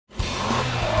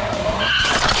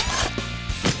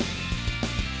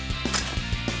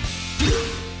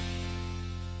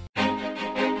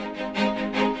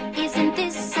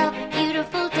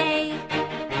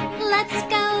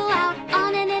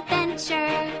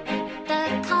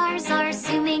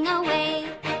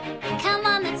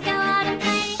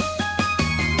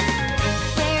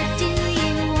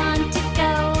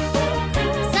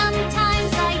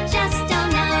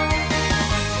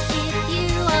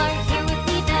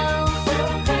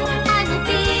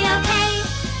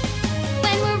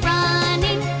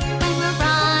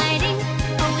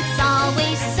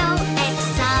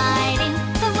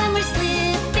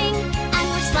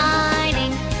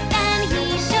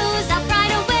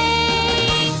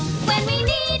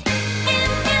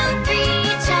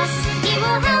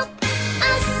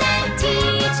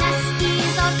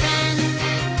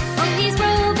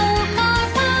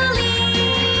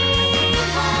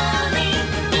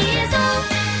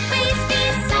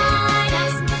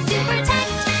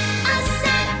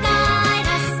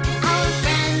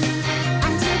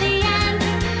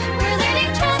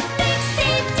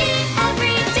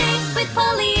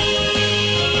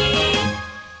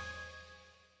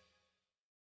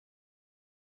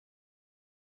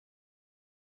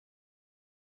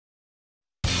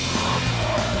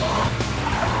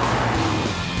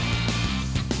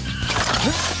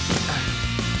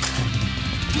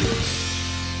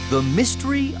The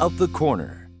Mystery of the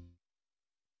Corner.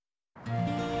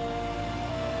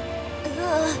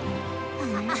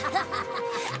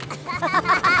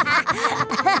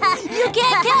 You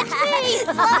can't catch me!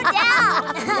 Slow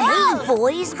down! Hey,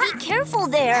 boys, be careful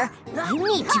there. You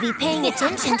need to be paying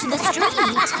attention to the street.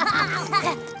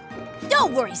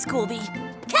 Don't worry, Scooby.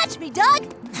 Catch me, Doug!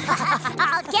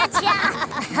 I'll get ya!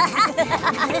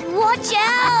 Watch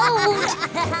out!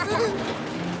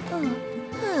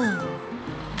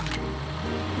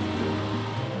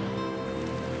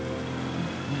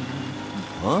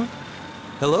 Huh?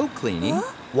 Hello, Cleanie. Huh?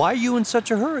 Why are you in such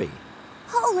a hurry?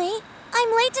 Polly,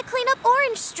 I'm late to clean up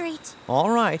Orange Street. All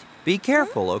right. Be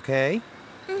careful, okay?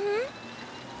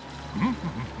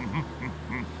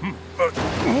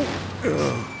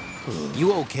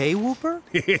 You okay, Whooper?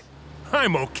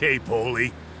 I'm okay,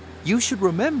 Poli. You should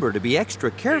remember to be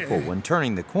extra careful when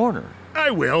turning the corner.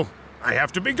 I will. I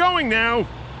have to be going now.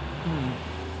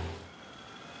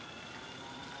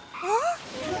 Huh?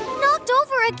 Knocked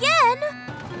over again?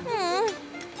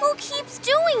 Who keeps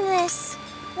doing this?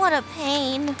 What a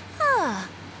pain.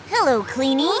 Hello,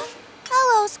 Cleanie. Huh?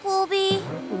 Hello, Scooby.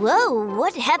 Whoa,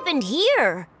 what happened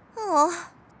here? Oh,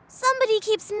 somebody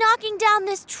keeps knocking down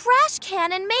this trash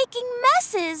can and making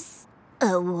messes.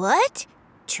 A what?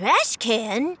 Trash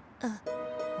can?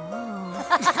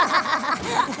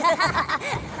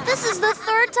 This is the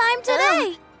third time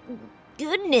today.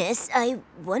 Goodness, I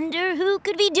wonder who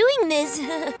could be doing this.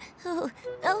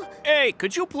 Hey,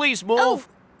 could you please move? Oh,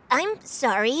 I'm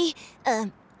sorry.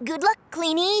 Good luck,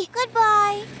 Cleanie.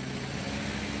 Goodbye.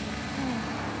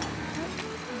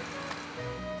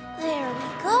 There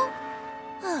we go.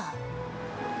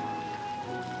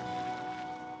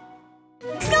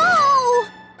 No!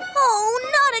 Oh,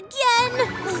 not again!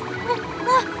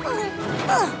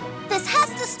 This has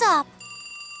to stop.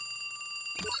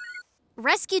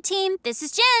 Rescue team, this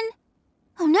is Jen.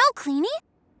 Oh no, Cleanie.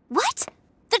 What?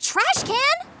 The trash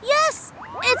can? Yes,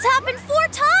 it's happened 4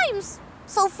 times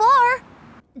so far.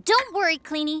 Don't worry,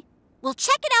 Cleanie. We'll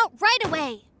check it out right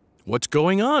away. What's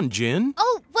going on, Jen?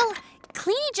 Oh, well,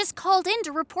 Cleanie just called in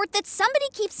to report that somebody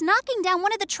keeps knocking down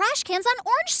one of the trash cans on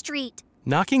Orange Street.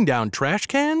 Knocking down trash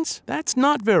cans? That's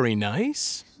not very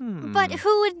nice. But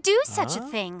who would do such a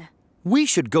thing? We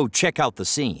should go check out the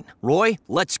scene. Roy,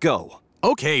 let's go.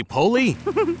 Okay, Poli.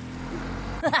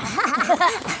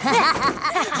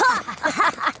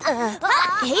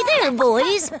 Hey there,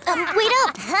 boys. Wait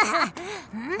up.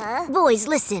 Boys,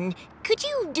 listen. Could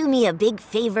you do me a big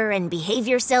favor and behave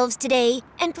yourselves today?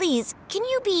 And please, can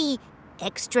you be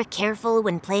extra careful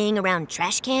when playing around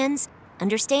trash cans?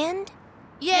 Understand?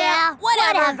 Yeah,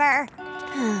 whatever.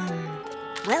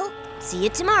 Well, see you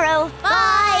tomorrow.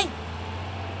 Bye!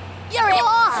 You're it!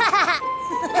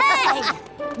 Hey!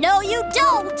 No, you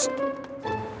don't!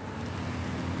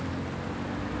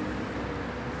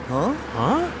 Huh?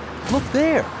 Huh? Look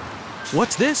there.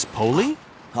 What's this, Poli?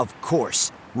 Of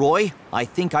course. Roy, I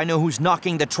think I know who's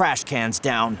knocking the trash cans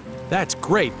down. That's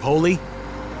great, Poli.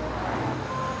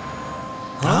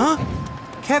 Huh?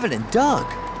 Kevin and Doug.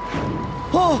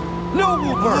 Oh, no,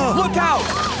 Whooper! Look out!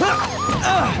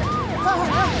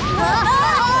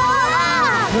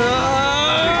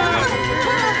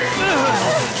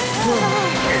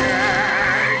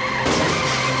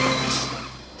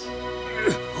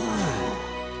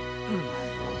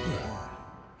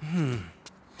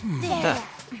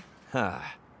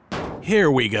 Here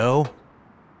we go.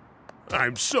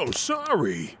 I'm so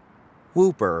sorry.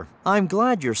 Whooper, I'm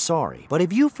glad you're sorry, but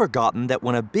have you forgotten that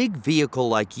when a big vehicle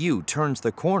like you turns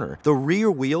the corner, the rear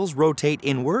wheels rotate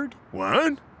inward?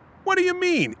 What? What do you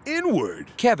mean,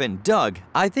 inward? Kevin, Doug,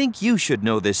 I think you should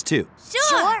know this too.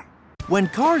 Sure. When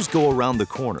cars go around the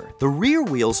corner, the rear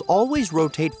wheels always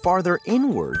rotate farther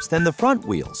inwards than the front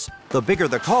wheels. The bigger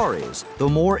the car is, the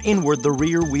more inward the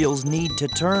rear wheels need to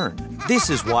turn. This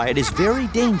is why it is very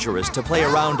dangerous to play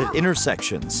around at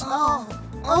intersections. Oh,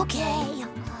 okay.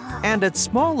 And at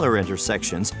smaller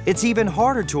intersections, it's even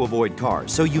harder to avoid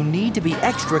cars, so you need to be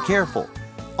extra careful.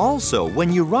 Also,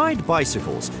 when you ride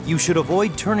bicycles, you should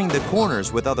avoid turning the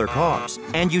corners with other cars.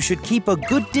 And you should keep a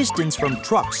good distance from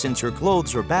trucks since your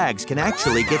clothes or bags can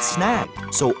actually get snagged.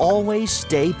 So always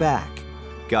stay back.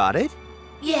 Got it?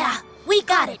 Yeah, we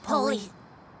got it, Polly.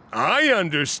 I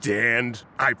understand.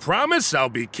 I promise I'll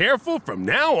be careful from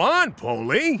now on,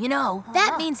 Poli. You know,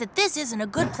 that means that this isn't a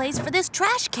good place for this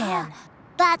trash can.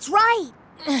 That's right.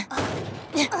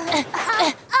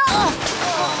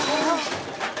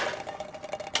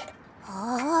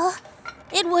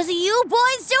 It was you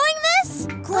boys doing this?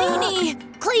 Cleanie,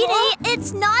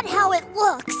 it's not how it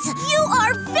looks. You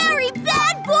are very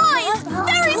bad boys!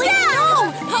 Very bad!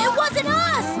 No, it wasn't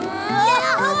us!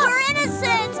 Yeah,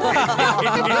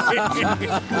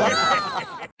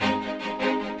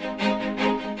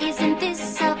 Isn't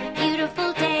this a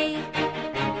beautiful day?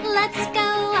 Let's go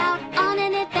out on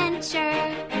an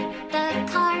adventure.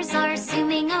 The cars are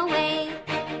zooming away.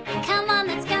 Come on,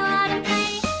 let's go out and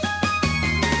play.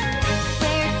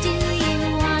 Where do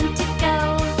you want to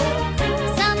go?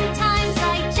 Sometimes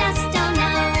I just don't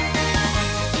know.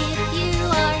 If you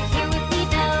are here with me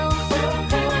though,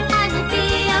 I will be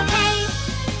okay.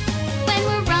 When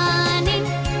we're running,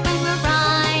 when we're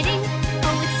riding,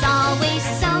 oh, it's always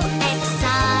so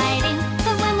exciting.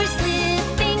 But when we're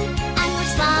slipping and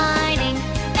we're sliding,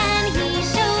 then he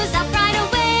shows up right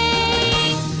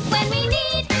away. When we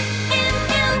need him,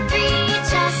 he'll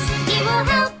reach us. He will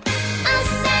help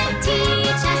us and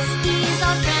teach us. He's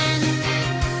our friend.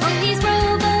 Oh, he's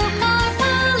Robocar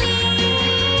POLI.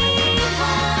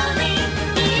 POLI.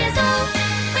 He is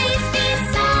always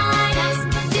beside us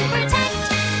to protect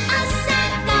us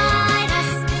and guide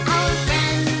us. Our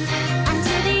friend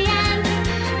until the end.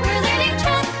 We're learning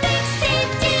traffic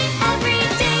safety every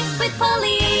day with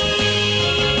POLI.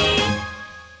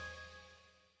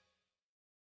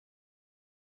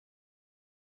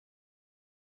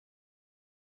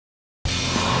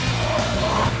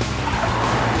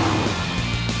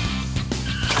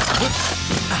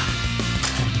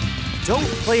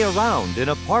 Don't play around in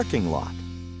a parking lot.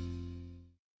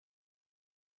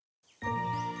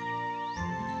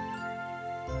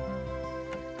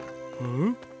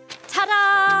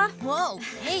 Ta-da! Whoa,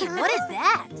 hey, what is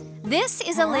that? This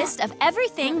is a list of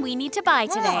everything we need to buy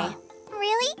today.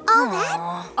 Really? All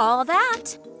that? All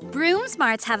that. Broom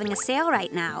Smart's having a sale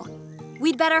right now.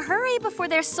 We'd better hurry before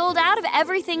they're sold out of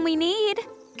everything we need.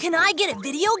 Can I get a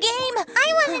video game?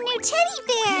 I want a new teddy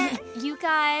bear. You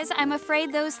guys, I'm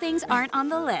afraid those things aren't on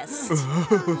the list.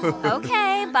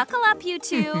 Okay, buckle up, you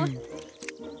two.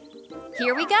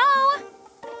 Here we go.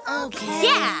 Okay.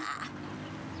 Yeah!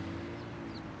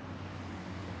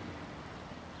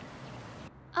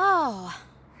 Oh,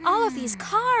 all of these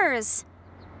cars.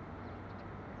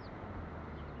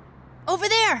 Over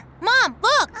there. Mom,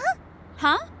 look.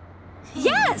 Huh?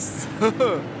 Yes!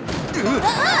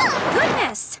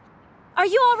 Goodness! Are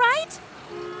you all right?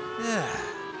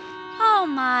 Oh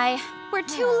my, we're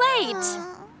too late.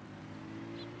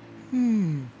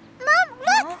 Mom,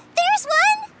 look. There's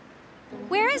one.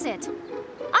 Where is it?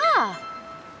 Ah!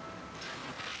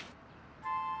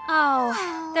 Oh,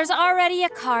 there's already a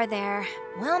car there.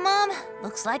 Well, Mom,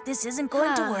 looks like this isn't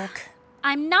going to work.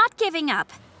 I'm not giving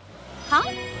up. Huh?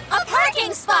 A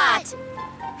parking spot.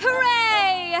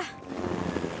 Hooray!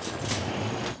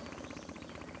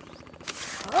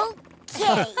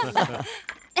 Okay.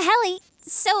 Helly,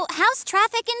 so how's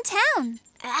traffic in town?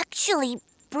 Actually,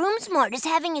 Broom Smart is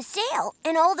having a sale,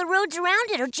 and all the roads around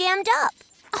it are jammed up.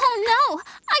 Oh no,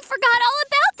 I forgot all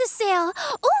about the sale.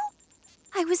 Oh,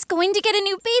 I was going to get a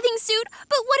new bathing suit,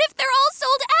 but what if they're all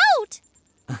sold out?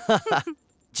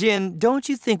 Jin, don't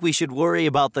you think we should worry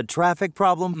about the traffic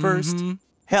problem first?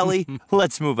 Helly,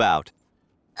 let's move out.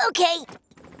 Okay.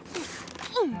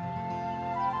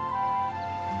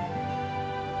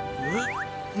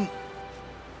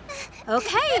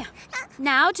 Okay,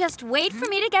 now just wait for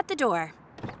me to get the door.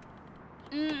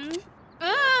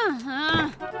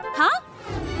 Huh?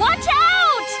 Watch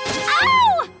out!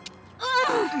 Ow!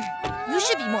 You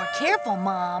should be more careful,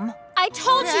 Mom. I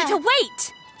told you to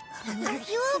wait! Are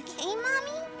you okay,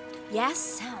 Mommy?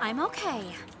 Yes, I'm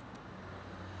okay.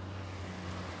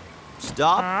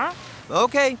 Stop.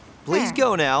 Okay, please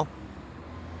go now.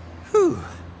 Whew.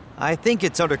 I think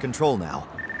it's under control now.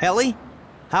 Helly,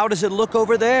 how does it look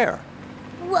over there?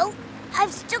 Well,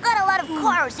 I've still got a lot of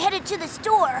cars headed to the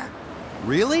store.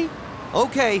 Really?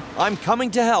 Okay, I'm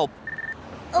coming to help.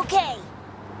 Okay.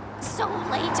 So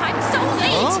late, I'm so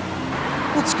late! Huh?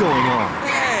 What's going on?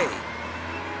 Hey!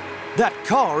 That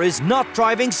car is not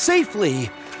driving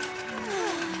safely.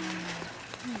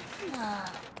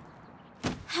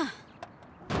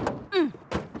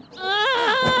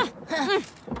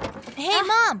 Hey,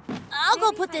 Mom, I'll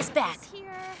go put this back.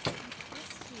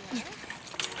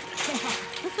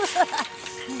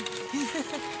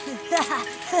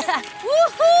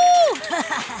 Woohoo!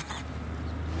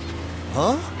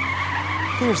 Huh?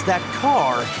 There's that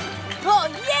car. Oh,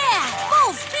 yeah!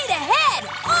 Full speed ahead!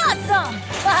 Awesome!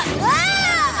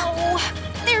 Oh,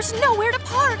 there's nowhere to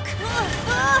park.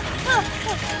 Huh?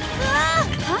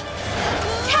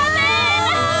 Kevin!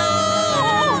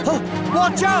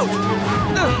 Watch out!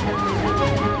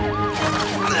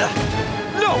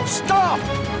 No, stop!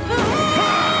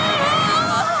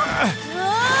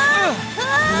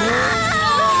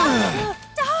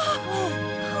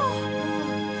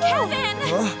 Kevin!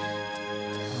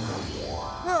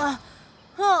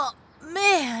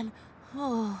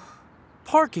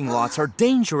 Parking lots are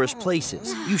dangerous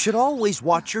places. You should always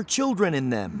watch your children in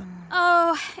them.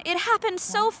 Oh, it happened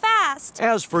so fast.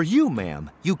 As for you, ma'am,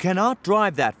 you cannot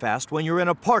drive that fast when you're in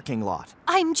a parking lot.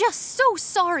 I'm just so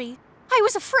sorry. I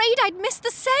was afraid I'd miss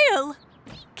the sale.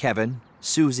 Kevin,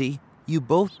 Susie, you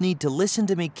both need to listen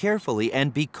to me carefully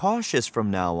and be cautious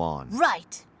from now on.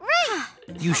 Right.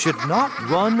 You should not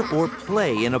run or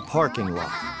play in a parking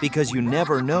lot because you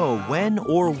never know when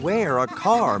or where a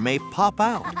car may pop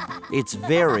out. It's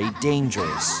very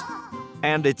dangerous.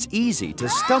 And it's easy to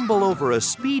stumble over a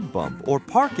speed bump or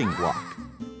parking block.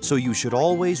 So you should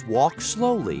always walk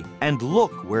slowly and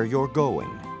look where you're going.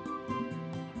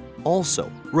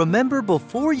 Also, remember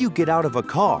before you get out of a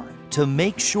car to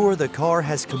make sure the car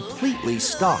has completely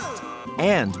stopped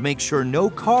and make sure no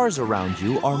cars around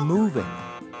you are moving.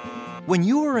 When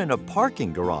you are in a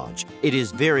parking garage, it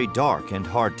is very dark and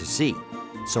hard to see.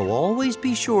 So always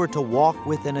be sure to walk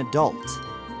with an adult.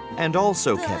 And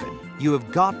also, Kevin, you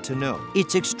have got to know,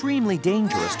 it's extremely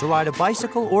dangerous to ride a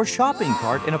bicycle or shopping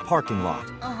cart in a parking lot.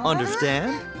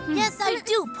 Understand? Yes, I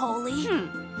do, Poli.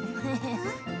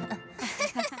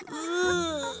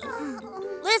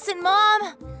 Listen,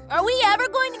 Mom. Are we ever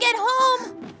going to get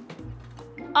home?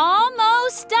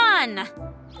 Almost done.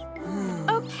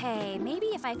 Okay, maybe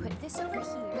if I put this over here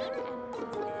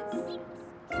and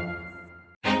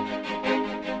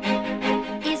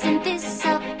this. Isn't this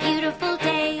a beautiful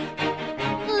day?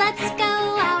 Let's go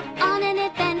out on an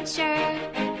adventure.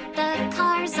 The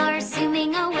cars are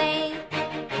zooming away.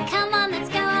 Come on, let's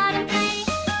go out and play.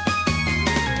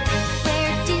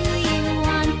 Where do you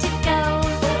want to go?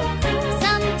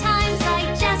 Sometimes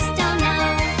I just don't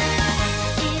know.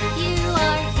 If you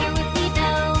are here with me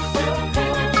though,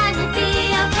 I will be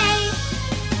okay.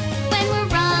 When we're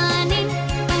running,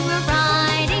 when we're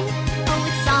riding, oh,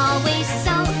 it's always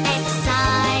so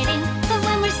exciting. But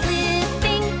when we're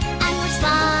slipping and we're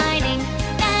sliding,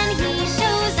 then he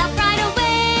shows up right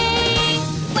away.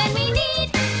 When we need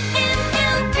him,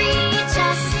 he'll reach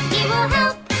us. He will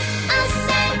help us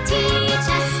and teach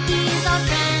us. He's our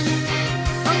friend.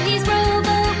 Oh, he's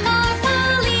Robocar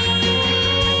POLI.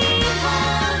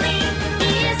 POLI.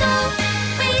 He is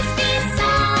always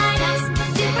beside us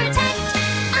to protect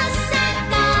us and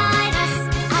guide us.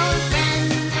 Our friend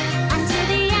until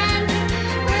the end.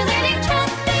 We're learning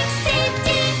traffic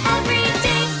safety every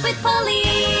day with POLI.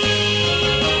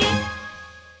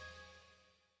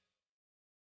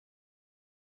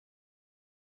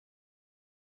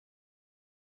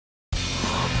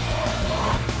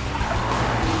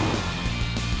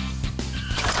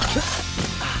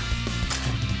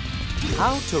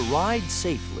 How to ride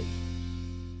safely.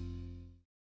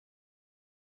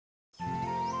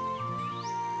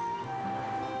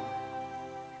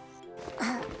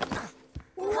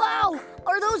 Wow!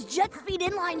 Are those jet speed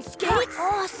inline skates?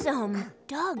 Awesome!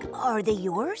 Doug, are they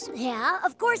yours? Yeah,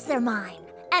 of course they're mine.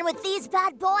 And with these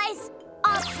bad boys,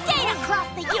 I'll skate across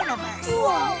the universe.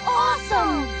 Whoa,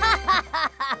 awesome!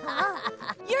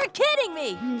 You're kidding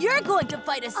me! You're going to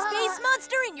fight a space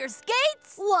monster in your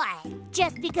skates? What?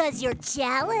 Just because you're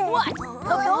jealous? What?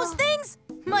 Of those things?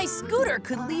 My scooter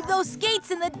could leave those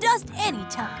skates in the dust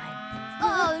anytime.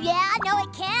 Oh, yeah? No,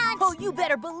 it can't. Oh, you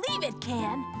better believe it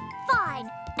can. Fine.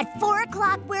 At 4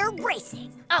 o'clock, we're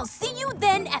racing. I'll see you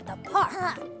then at the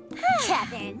park.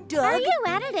 Kevin, Doug? are you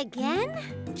at it again?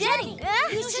 Jenny,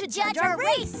 you should judge our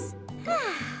race.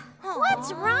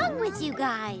 What's wrong with you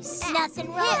guys?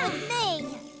 Nothing wrong with me.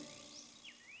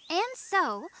 And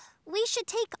so, we should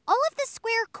take all of the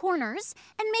square corners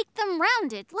and make them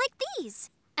rounded like these.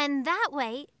 And that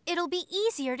way, it'll be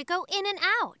easier to go in and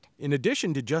out. In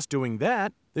addition to just doing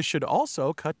that, this should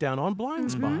also cut down on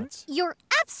blind spots. You're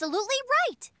absolutely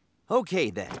right. Okay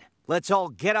then, let's all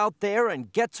get out there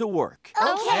and get to work.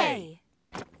 Okay.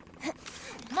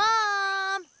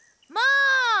 Mom!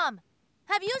 Mom!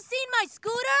 Have you seen my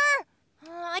scooter?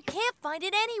 I can't find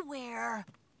it anywhere.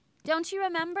 Don't you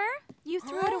remember? You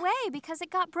threw it away because it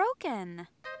got broken.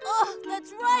 Oh,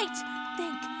 that's right.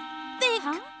 Think.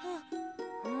 Huh?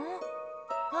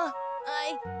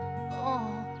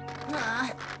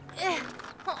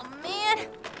 Oh, man.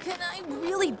 Can I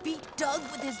really beat Doug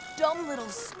with his dumb little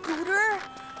scooter?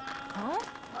 Huh?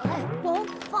 I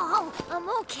won't fall. I'm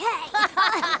okay.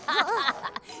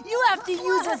 You have to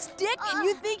use a stick and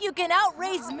you think you can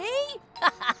outrace me?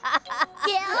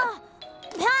 Yeah?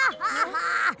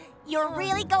 You're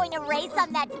really going to race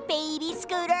on that baby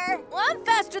scooter? Well, I'm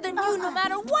faster than you no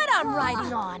matter what I'm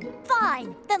riding on.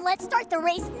 Fine. Then let's start the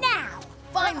race now.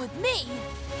 Fine with me.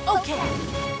 Okay.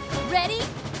 Ready?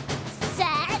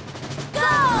 Set. Go!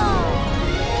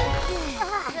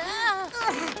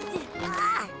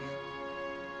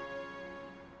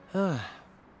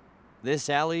 This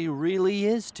alley really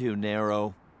is too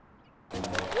narrow.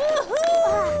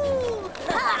 Woohoo!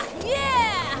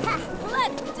 Yeah!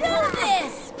 Let's do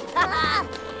this!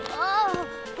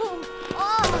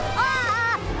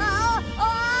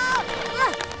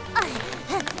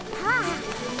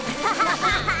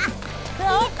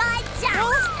 Eat my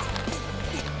junk!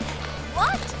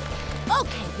 What?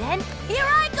 Okay then, here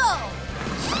I go!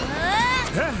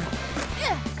 It's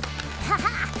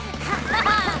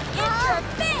your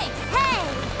face! Hey!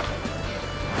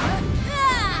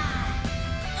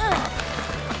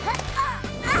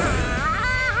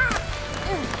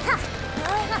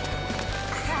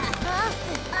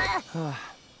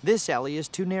 This alley is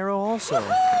too narrow also.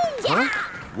 Huh?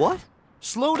 What?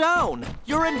 Slow down!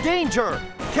 You're in danger!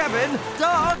 Kevin,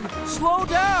 Doug, slow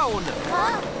down!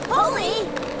 Polly!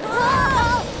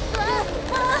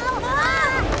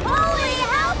 Polly,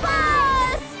 help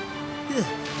us!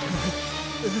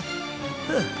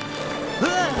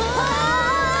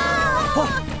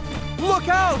 Look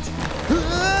out!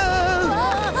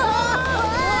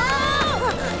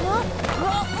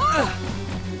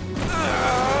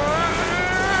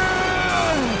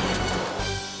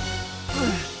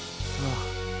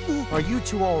 Are you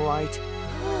two all right?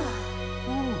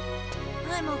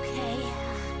 I'm okay.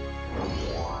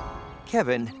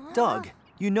 Kevin, Doug,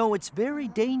 you know it's very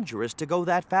dangerous to go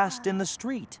that fast in the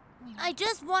street. I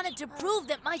just wanted to prove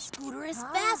that my scooter is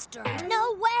faster.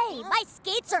 No way! My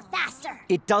skates are faster!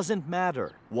 It doesn't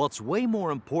matter. What's way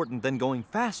more important than going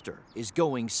faster is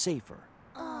going safer.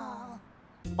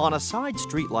 On a side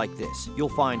street like this, you'll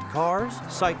find cars,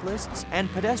 cyclists,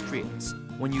 and pedestrians.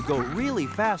 When you go really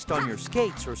fast on your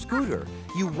skates or scooter,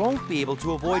 you won't be able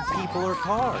to avoid people or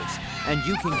cars, and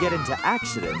you can get into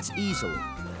accidents easily.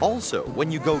 Also,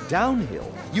 when you go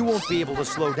downhill, you won't be able to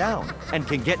slow down and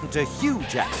can get into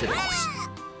huge accidents.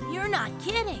 You're not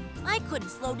kidding. I couldn't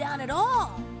slow down at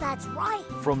all. That's right.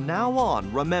 From now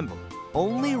on, remember,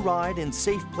 only ride in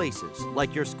safe places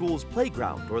like your school's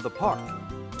playground or the park.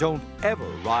 Don't ever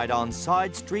ride on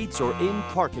side streets or in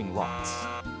parking lots.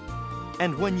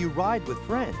 And when you ride with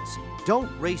friends, don't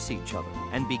race each other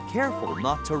and be careful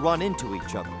not to run into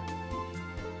each other.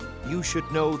 You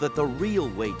should know that the real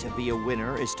way to be a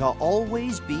winner is to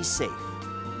always be safe.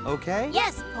 Okay?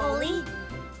 Yes, Polly.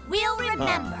 We'll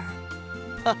remember.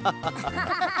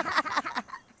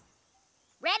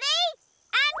 Ready?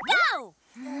 And go!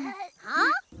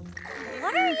 Huh?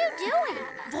 What are you doing?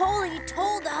 Polly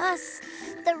told us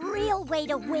The real way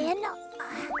to win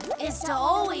is to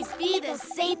always be the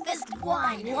safest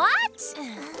one. What?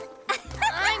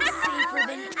 I'm safer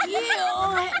than you.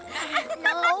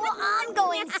 No, I'm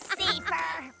going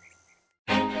safer.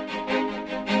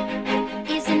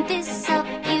 Isn't this a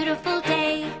beautiful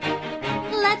day?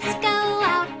 Let's go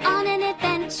out on an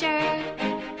adventure.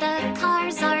 The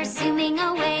cars are zooming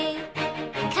away.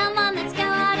 Come on, let's go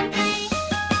out and play.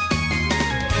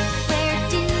 Where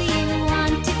do you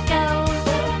want to go?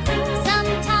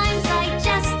 Sometimes I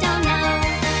just don't know.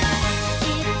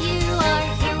 If you are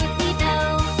here with me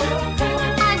though,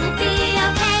 I will be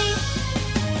okay.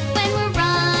 When we're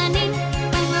running,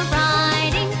 when we're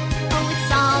riding, oh,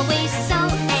 it's always so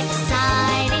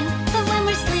exciting. But when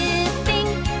we're slipping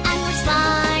and we're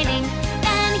sliding,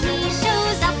 then he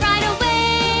shows up right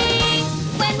away.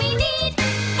 When we need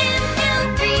him, he'll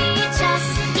reach us.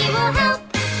 He will help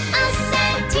us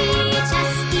and teach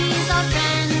us. He's our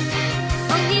friend.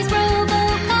 Oh, he's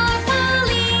Robocar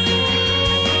POLI.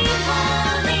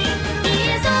 POLI. He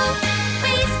is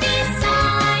always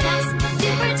beside us to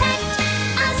protect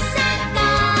us and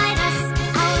guide us.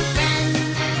 Our friend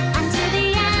until the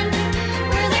end.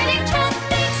 We're learning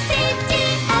traffic safety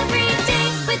every day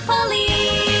with POLI.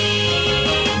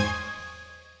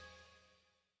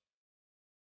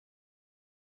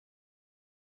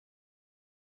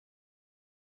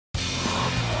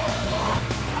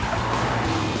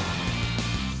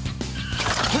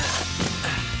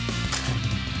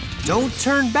 Don't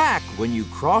turn back when you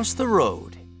cross the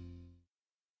road.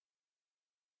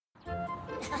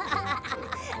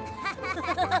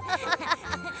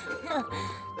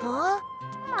 Huh?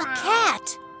 A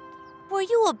cat. Were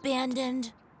you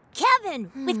abandoned?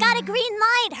 Kevin, we've got a green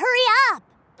light. Hurry up.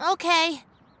 Okay.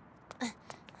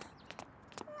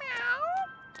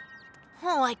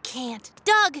 Oh, I can't.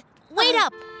 Doug, wait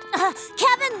up.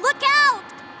 Kevin, look out.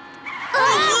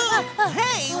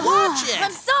 Hey, watch it!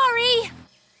 I'm sorry.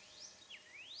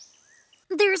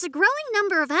 There's a growing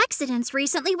number of accidents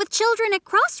recently with children at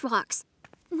crosswalks.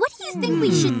 What do you think we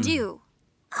should do?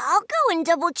 I'll go and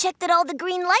double check that all the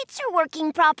green lights are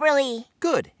working properly.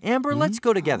 Good. Amber, let's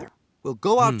go together. We'll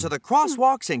go out to the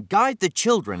crosswalks and guide the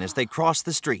children as they cross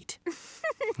the street.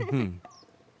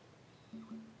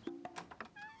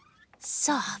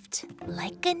 Soft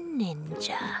like a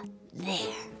ninja.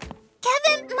 There.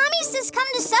 Kevin, Mommy says come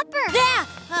to supper. Yeah!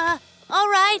 All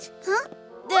right. Huh?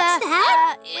 What's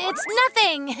that? It's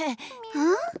nothing.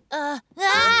 Huh? A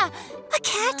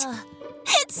cat?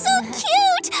 It's so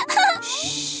cute!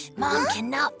 Shh! Mom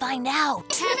cannot find out.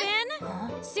 Kevin?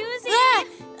 Susie?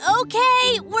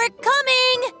 Okay, we're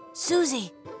coming!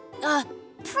 Susie,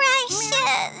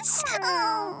 Precious!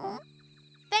 Oh.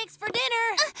 thanks for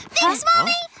dinner. Thanks,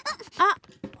 Mommy!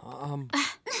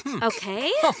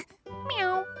 Okay.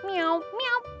 Meow, meow,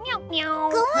 meow, meow, meow.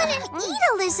 Go on and eat,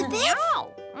 Elizabeth.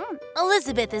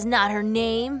 Elizabeth is not her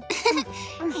name. Hey,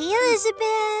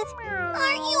 Elizabeth.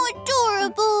 Aren't you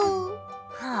adorable?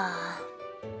 Huh?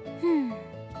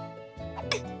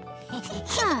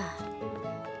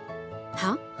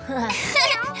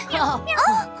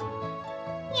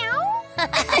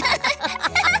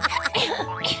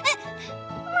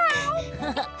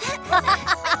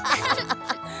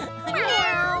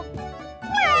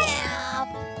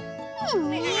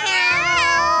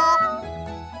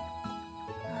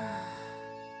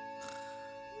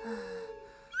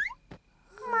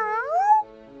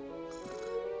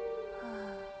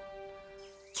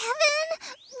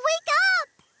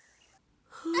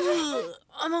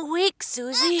 I'm awake,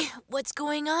 Susie. What's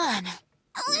going on?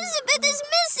 Elizabeth is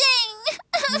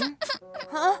missing.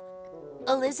 Huh?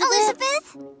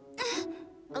 Elizabeth?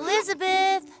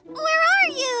 Elizabeth? Where are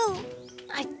you?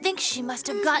 I think she must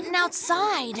have gotten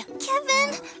outside.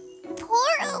 Kevin,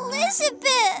 poor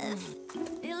Elizabeth.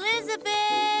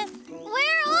 Elizabeth!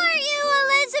 Where are you,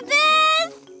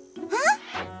 Elizabeth? Huh?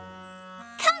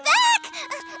 Come back!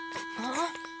 Huh?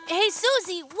 Hey,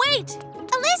 Susie, wait!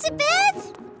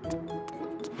 Elizabeth!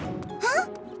 Huh?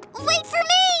 Wait for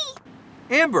me!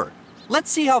 Amber,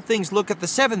 let's see how things look at the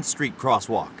 7th Street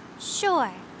crosswalk.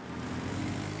 Sure.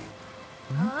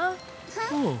 Huh?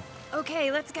 Oh.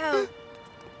 Okay, let's go.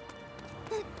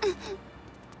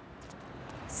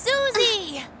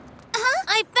 Susie! Huh?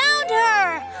 I found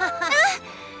her!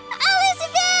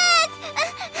 Elizabeth!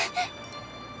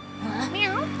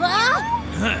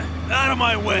 Huh? Out of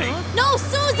my way! No,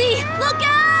 Susie! Look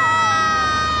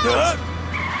out!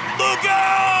 Look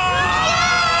out!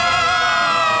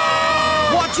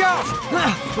 Watch out!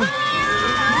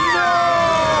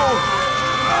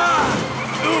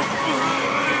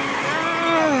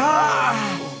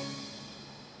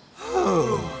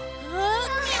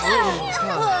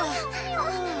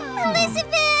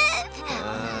 Elizabeth!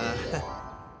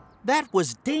 That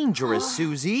was dangerous,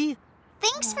 Susie.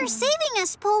 Thanks for saving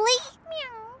us, Polly.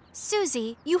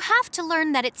 Susie, you have to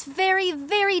learn that it's very,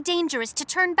 very dangerous to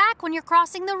turn back when you're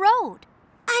crossing the road.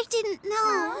 I didn't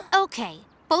know. Okay,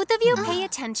 both of you pay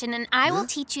attention and I will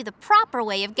teach you the proper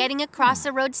way of getting across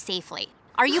the road safely.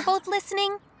 Are you both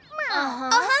listening?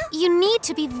 You need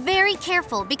to be very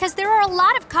careful because there are a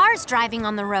lot of cars driving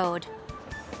on the road.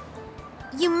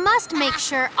 You must make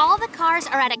sure all the cars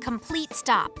are at a complete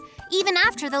stop, even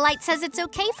after the light says it's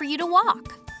okay for you to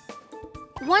walk.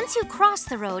 Once you cross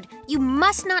the road, you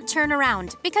must not turn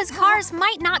around because cars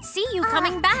might not see you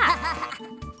coming back.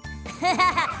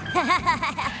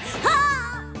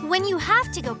 When you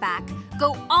have to go back,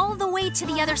 go all the way to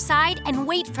the other side and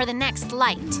wait for the next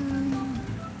light.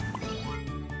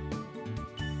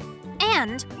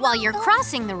 And while you're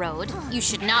crossing the road, you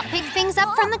should not pick things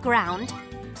up from the ground,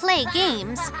 play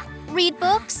games, read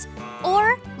books,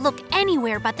 or look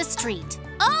anywhere but the street.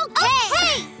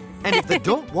 Okay! And if the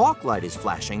don't walk light is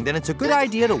flashing, then it's a good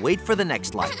idea to wait for the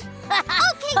next light.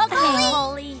 Okay,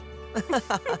 Polly.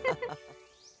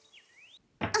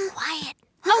 Quiet.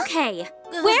 Okay,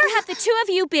 where have the two of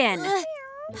you been?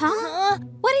 Huh?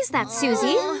 What is that,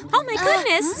 Susie? Oh my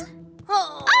goodness!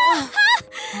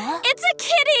 It's a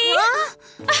kitty!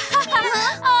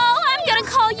 Oh, I'm gonna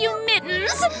call you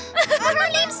Mittens! Her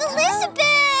name's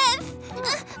Elizabeth!